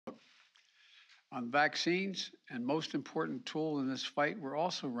On vaccines, and most important tool in this fight, we're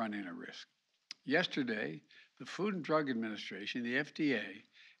also running a risk. Yesterday, the Food and Drug Administration, the FDA,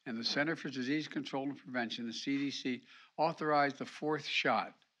 and the Center for Disease Control and Prevention, the CDC, authorized the 4th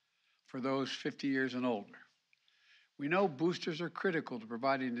shot for those 50 years and older. We know boosters are critical to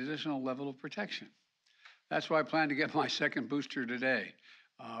providing an additional level of protection. That's why I plan to get my 2nd booster today,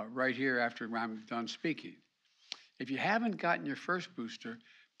 right here after I'm done speaking. If you haven't gotten your 1st booster,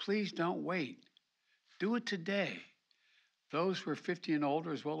 please don't wait. Do it today. Those who are 50 and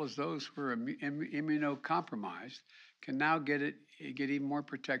older, as well as those who are immunocompromised, can now get even more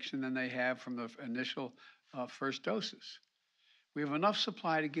protection than they have from the initial 1st doses. We have enough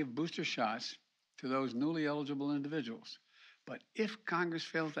supply to give booster shots to those newly eligible individuals. But if Congress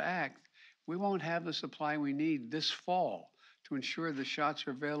fails to act, we won't have the supply we need this fall to ensure the shots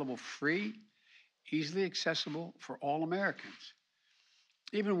are available free, easily accessible for all Americans.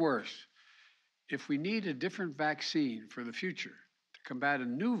 Even worse, if we need a different vaccine for the future to combat a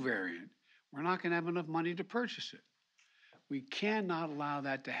new variant, we're not going to have enough money to purchase it. We cannot allow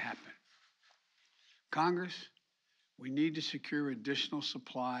that to happen. Congress, we need to secure additional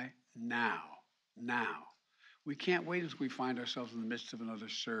supply now. We can't wait until we find ourselves in the midst of another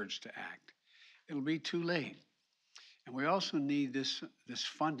surge to act. It'll be too late. And we also need this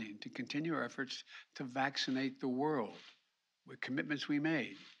funding to continue our efforts to vaccinate the world with commitments we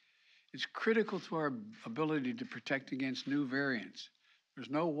made. It's critical to our ability to protect against new variants. There's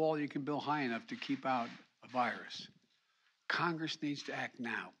no wall you can build high enough to keep out a virus. Congress needs to act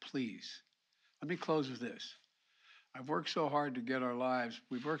now, please. Let me close with this. I've worked so hard to get our lives,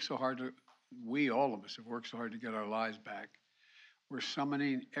 all of us have worked so hard to get our lives back. We're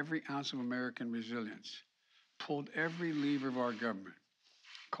summoning every ounce of American resilience, pulled every lever of our government,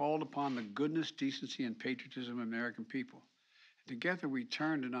 called upon the goodness, decency, and patriotism of American people. Together, we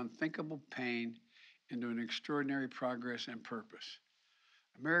turned an unthinkable pain into an extraordinary progress and purpose.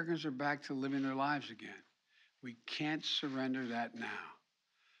 Americans are back to living their lives again. We can't surrender that now.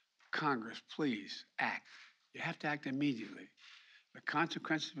 Congress, please act. You have to act immediately. The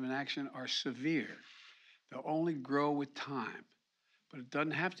consequences of inaction are severe. They'll only grow with time, but it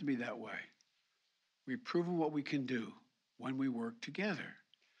doesn't have to be that way. We've proven what we can do when we work together.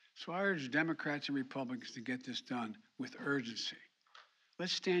 So I urge Democrats and Republicans to get this done with urgency.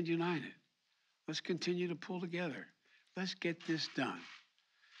 Let's stand united. Let's continue to pull together. Let's get this done.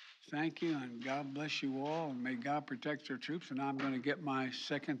 Thank you, and God bless you all, and may God protect our troops. And I'm going to get my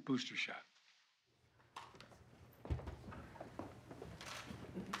 2nd booster shot. I'm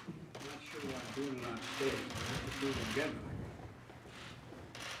not sure why I'm doing it on stage, but I have to do it again.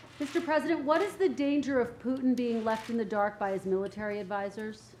 Mr. President, what is the danger of Putin being left in the dark by his military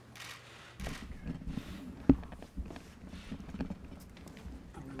advisors?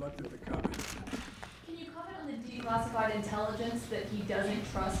 I'm reluctant to comment. Can you comment on the declassified intelligence that he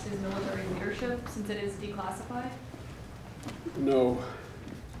doesn't trust his military leadership since it is declassified? No,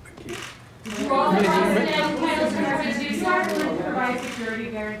 I can't. You are going to provide security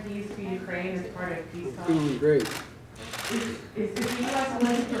guarantees to Ukraine as part of peace talks. Feeling great. Is the U.S.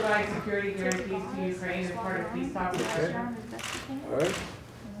 willing to provide security guarantees to Ukraine as part of peace talks? Okay. All right.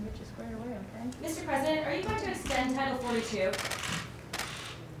 Mr. President, are you going to extend Title 42?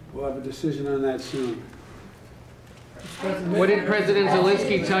 We'll have a decision on that soon. What did President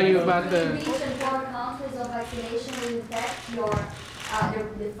Zelensky tell you about the... Recent 4 countries of vaccination will impact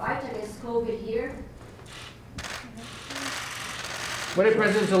the fight against COVID here? What did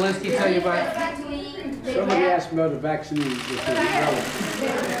President Zelensky tell you about... Somebody asked me about the vaccine.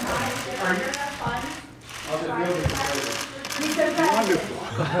 Wonderful.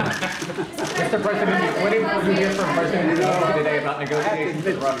 Mr. President, what did you hear from President Zelensky today about negotiations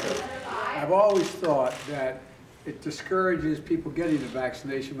with Russia? I've always thought that it discourages people getting the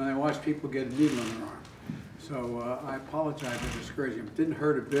vaccination when they watch people get a needle in their arm. So I apologize for discouraging them. It didn't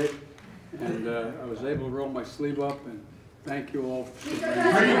hurt a bit, and I was able to roll my sleeve up, and thank you all for Can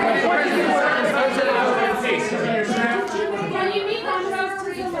you meet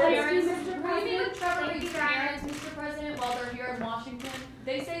with Trevor Reed's parents, Mr. President, while they're here in Washington?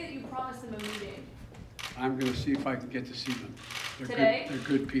 They say that you promised them a meeting. I'm going to see if I can get to see them. Today? They're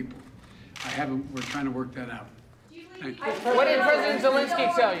good people. We're trying to work that out. Thank you. What did President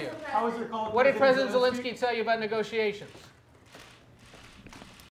Zelensky tell you? What did President Zelensky tell you about negotiations?